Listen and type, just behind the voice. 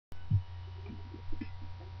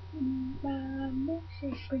My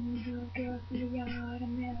milkshake brings your girl to the yard,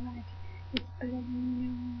 and they're like, it's better than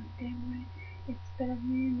yours, damn right. It's better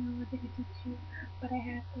than yours, I can teach you, but I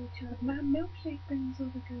have to choose. My milkshake brings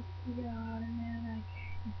all the girls to the yard, and they're like,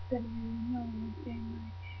 it's better than yours, damn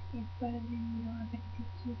right. It's better than yours, I can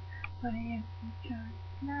teach you, but I have to choose.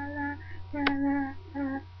 La la la la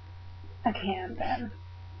la. Okay, I'm done.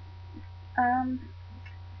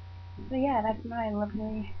 So yeah, that's my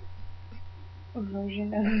lovely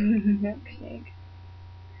version of milkshake.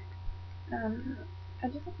 I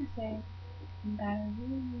just have to say that I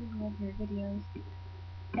really, really love your videos,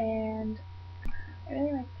 and I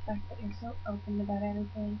really like the fact that you're so open about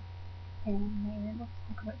everything, and that you're able to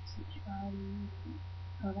talk about sexuality,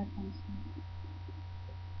 all that kind of stuff.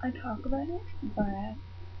 I talk about it, but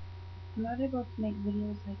I'm not able to make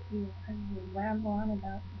videos like you, because you ramble on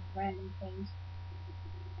about random things,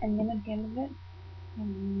 and then at the end of it, I have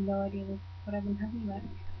no idea what I've been talking about.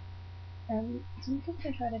 And sometimes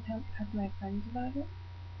I try to talk to my friends about it,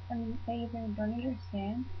 and they either don't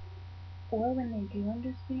understand, or when they do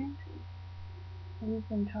understand, even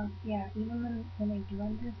when they do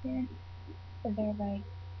understand, they're like,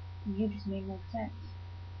 you just made no sense.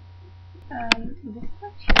 This is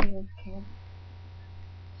a Cheerios kid.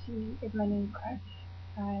 She is my new crush.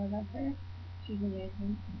 I love her. She's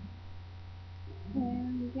amazing.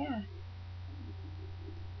 And yeah,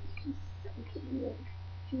 she's so cute.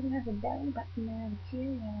 She even has a belly button there with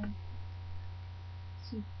Cheerios.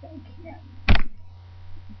 She's so cute.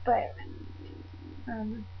 But,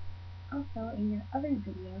 also in your other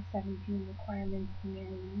video, 17 Requirements to Marry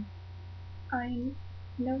Me, I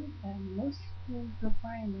noticed that most of those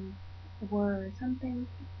requirements were something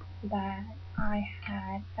that I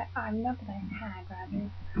had, not that I had, rather,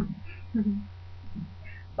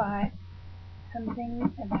 but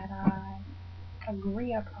something that I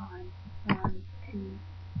agree upon, to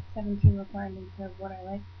 17 requirements of what I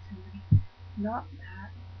like in somebody. Not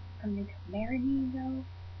that somebody could marry me, though,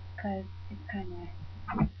 because it's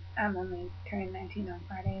I'm only turning 19 on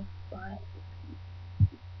Friday, but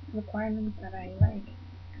requirements that I like.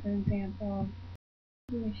 For example,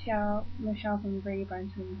 Michelle from Brady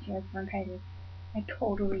Bunch, when she has bronchitis, I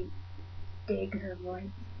totally dig her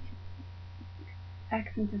voice.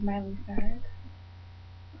 Accents of Miley Cyrus,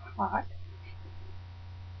 hot.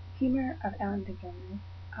 Humor of Ellen DeGeneres.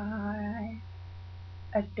 I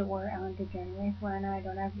adore Ellen DeGeneres. When I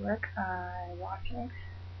don't have work, I watch her.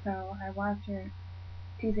 So I watch her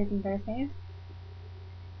Tuesdays and Thursdays.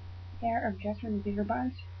 Hair of Just from the Beaver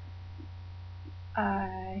Bunch.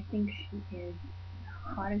 I think she is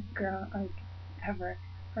the hottest girl ever.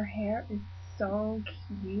 Her hair is so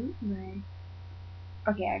cute.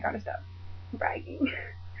 Okay, I gotta stop bragging.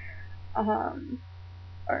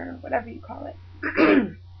 Or whatever you call it.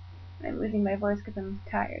 I'm losing my voice because I'm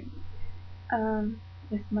tired.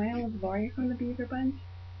 The smile of Lori from the Beaver Bunch.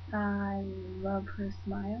 I love her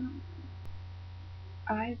smile.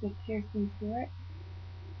 Eyes of Kirsten Stewart.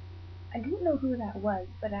 I didn't know who that was,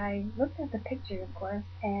 but I looked at the picture, of course,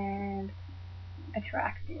 and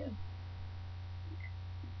attractive.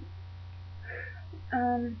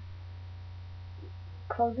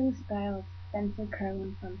 Clothing style of Spencer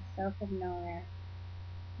Curlin from South of Nowhere.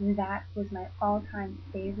 That was my all-time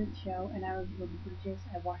favorite show, and I was religious.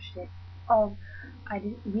 I watched it.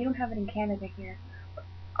 We don't have it in Canada here, but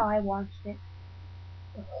I watched it,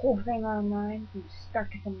 the whole thing online, from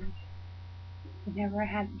start to finish. Whenever I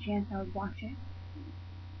had the chance, I would watch it.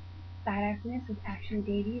 Badassness with Ashley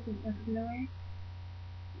Davies in South of Nowhere.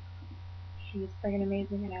 She is friggin'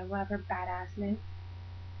 amazing, and I love her badassness.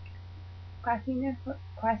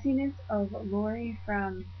 Classiness of Lori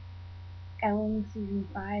from Ellen Season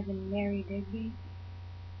 5 and Mary Digby.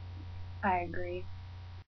 I agree.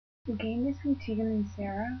 Gameness from Tegan and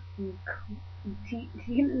Sarah,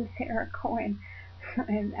 Tegan and Sarah Cohen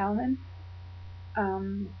and Ellen.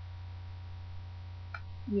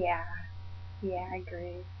 Yeah, I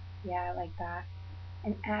agree. Yeah, I like that.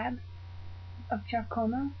 And abs of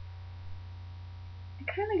Giacomo. I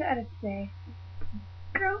kinda gotta say,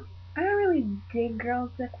 girls, I don't really dig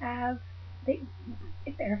girls with abs.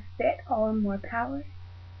 If they're fit, all the more power.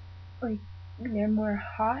 Like, they're more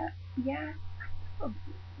hot, yeah.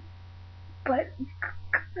 But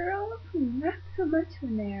girls, not so much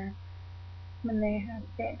when they have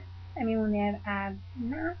fit. When they have abs,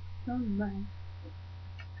 not so much.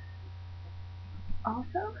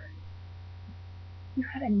 Also, you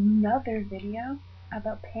had another video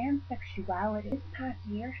about pansexuality. This past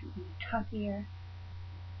year has been a tough year.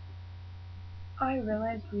 I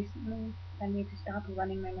realized recently I need to stop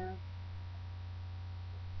running my mouth,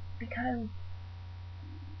 because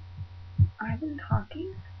I've been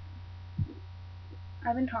talking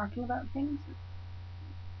I've been talking about things,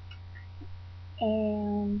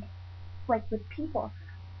 and like with people,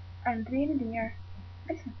 and at the end of the year,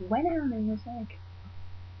 I just went out and was like,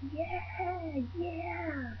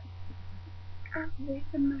 yeah, I'm away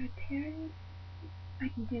from my parents. I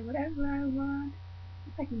can do whatever I want.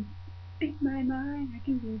 I can speak my mind. I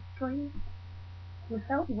can be free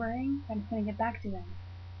without worrying that it's going to get back to them.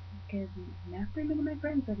 Because not very many of my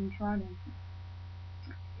friends live in Toronto.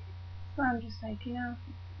 So I'm just like,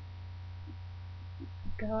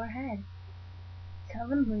 go ahead. Tell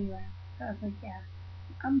them who you are. So I was like, yeah,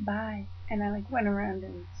 I'm bi. And I went around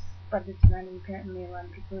and spread this around, and apparently a lot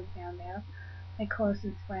of people found out. My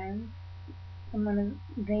closest friends,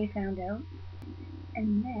 they found out.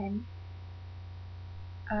 And then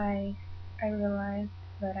I realized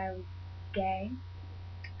that I was gay.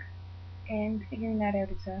 And figuring that out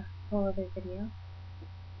is a whole other video.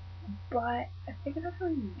 But I figured out I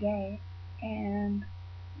was gay and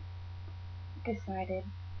decided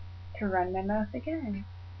to run my mouth again.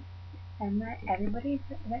 And let everybody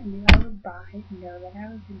that knew I was bi know that I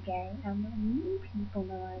was gay, and let new people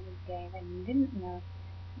know I was gay that didn't know.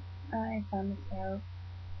 I found this out.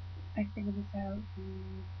 I figured this out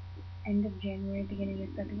end of January, beginning of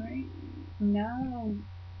February. Now I'm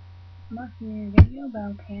making a video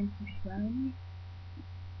about pansexuality,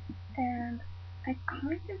 and I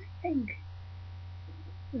kind of think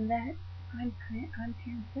that I'm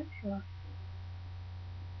pansexual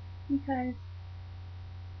because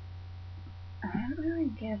I don't really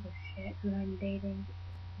give a shit who I'm dating.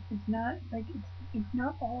 It's not it's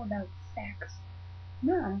not all about sex.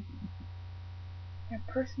 No, their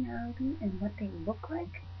personality and what they look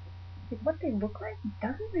like. Like what they look like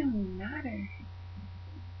doesn't really matter.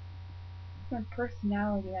 It's their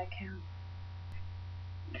personality that counts.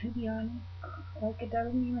 To be honest, it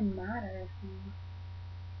doesn't even matter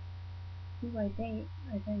who I date.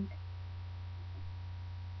 I think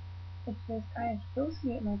it's just I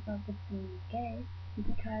associate myself with being gay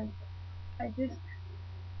because I don't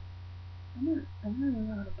really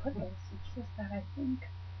know how to put this. It's just that I think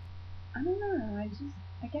I don't know. I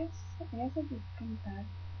guess I just think that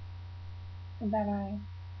when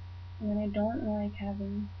I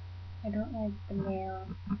don't like the male.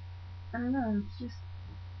 I don't know. It's just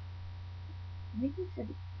maybe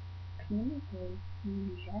it's communicate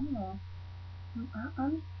in general.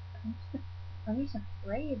 I'm just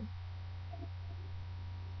afraid.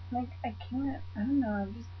 I can't. I don't know. I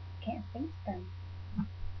just can't face them.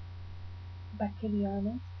 But to be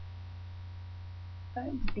honest, if I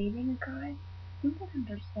was dating a guy, he would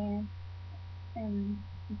understand, and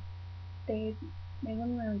they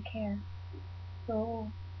wouldn't really care.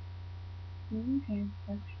 So being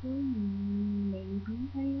pansexual, maybe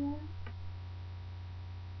I am,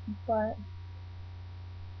 but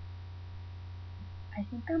I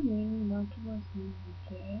think I'm leaning more towards being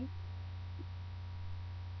gay.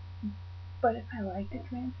 But if I liked a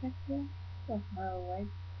transsexual, or if I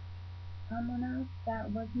liked someone else that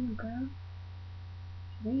wasn't a girl,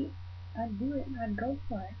 sweet, I'd do it. I'd go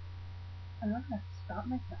for it. I'm not gonna stop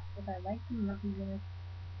myself. If I like them, I'm not gonna be like,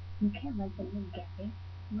 you can't like them, you're gay.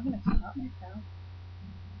 I'm not gonna stop myself.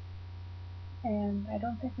 And I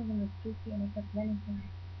don't think I'm gonna associate myself with anything.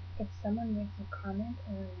 If someone makes a comment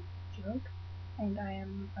or a joke, and I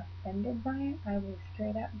am offended by it, I will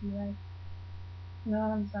straight up be like, no,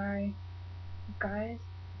 I'm sorry. Guys,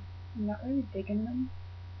 I'm not really digging them,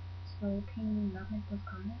 so can you not make those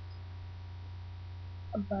comments?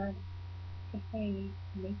 But if they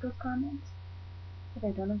make those comments, if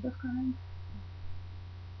they don't make those comments,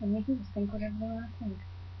 then they can just think whatever they want to think.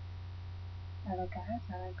 I like guys,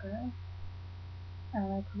 I like girls, I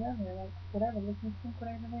like whoever, like whatever, they can think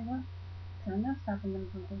whatever they want. So I'm not stopping them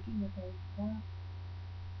from thinking what they want.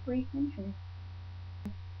 Free country.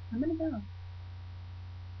 I'm gonna go.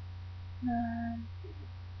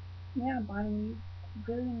 Yeah, Bonnie,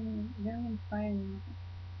 you really inspire me.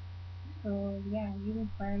 So yeah, you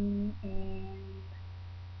inspire me, and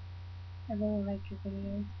I really like your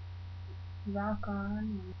videos. Rock on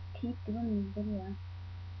and keep doing these videos.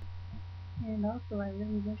 And also, I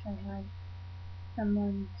really wish I had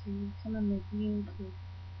someone with you to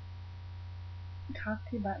talk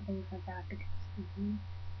to about things like that, because you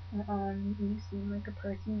seem like a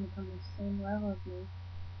person that's on the same level as me,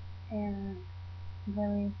 and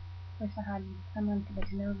really wish I had someone to get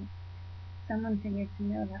to know, someone to get to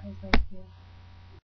know that was like you.